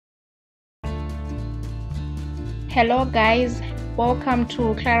Hello guys, welcome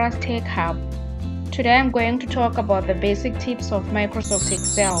to Clara's Tech Hub. Today I'm going to talk about the basic tips of Microsoft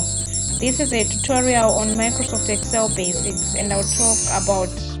Excel. This is a tutorial on Microsoft Excel basics, and I'll talk about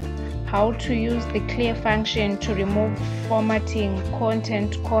how to use the clear function to remove formatting,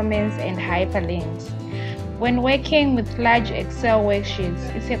 content, comments, and hyperlinks. When working with large Excel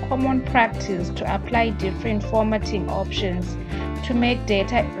worksheets, it's a common practice to apply different formatting options to make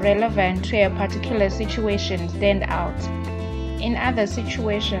data relevant to a particular situation stand out. In other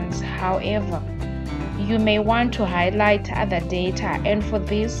situations, however, you may want to highlight other data, and for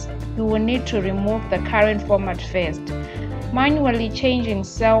this, you will need to remove the current format first. Manually changing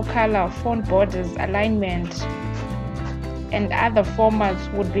cell color, font borders, alignment, and other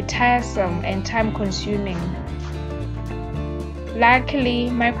formats would be tiresome and time-consuming. Luckily,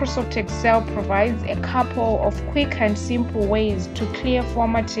 Microsoft Excel provides a couple of quick and simple ways to clear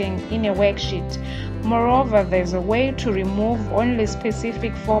formatting in a worksheet. Moreover, there's a way to remove only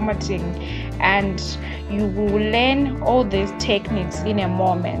specific formatting, and you will learn all these techniques in a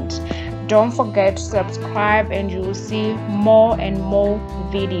moment. Don't forget to subscribe and you will see more and more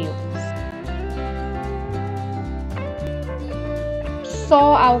videos. So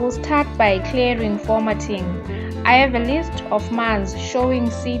I will start by clearing formatting. I have a list of months showing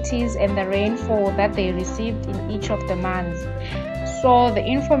cities and the rainfall that they received in each of the months. So the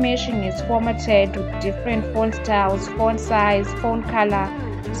information is formatted with different font styles, font size, font color.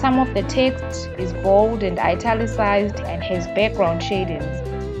 Some of the text is bold and italicized and has background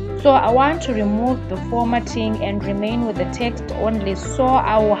shadings. So I want to remove the formatting and remain with the text only. So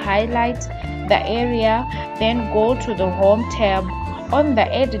I will highlight the area, then go to the Home tab on the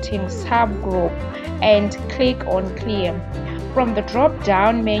Editing subgroup and click on Clear. From the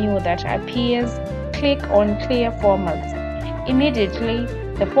drop-down menu that appears, click on Clear Formats. Immediately,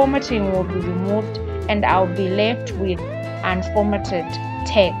 the formatting will be removed and I'll be left with unformatted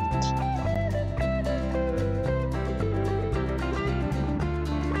text.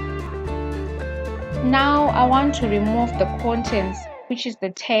 Now I want to remove the contents, which is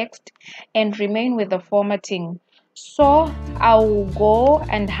the text, and remain with the formatting. So I will go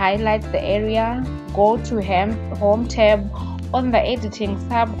and highlight the area, go to Home tab on the Editing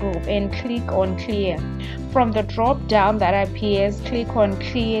subgroup and click on Clear. From the drop down that appears, click on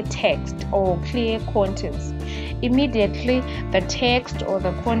Clear Text or Clear Contents. Immediately, the text or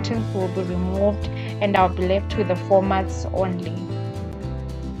the contents will be removed and I'll be left with the formats only.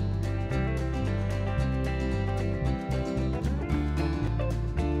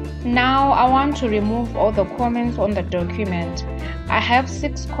 Now I want to remove all the comments on the document. I have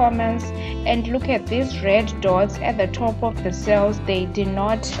 6 comments, and look at these red dots at the top of the cells, they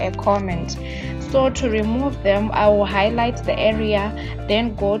denote a comment. So to remove them, I will highlight the area,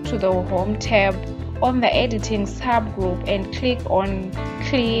 then go to the Home tab on the Editing subgroup and click on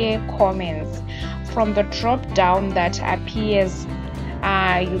Clear Comments. From the drop down that appears,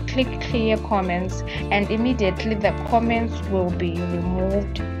 you click Clear Comments and immediately the comments will be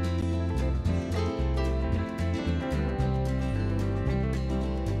removed.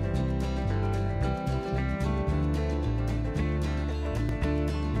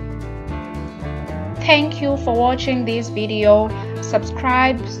 Thank you for watching this video.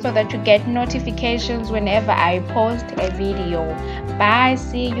 Subscribe so that you get notifications whenever I post a video. Bye,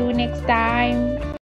 see you next time.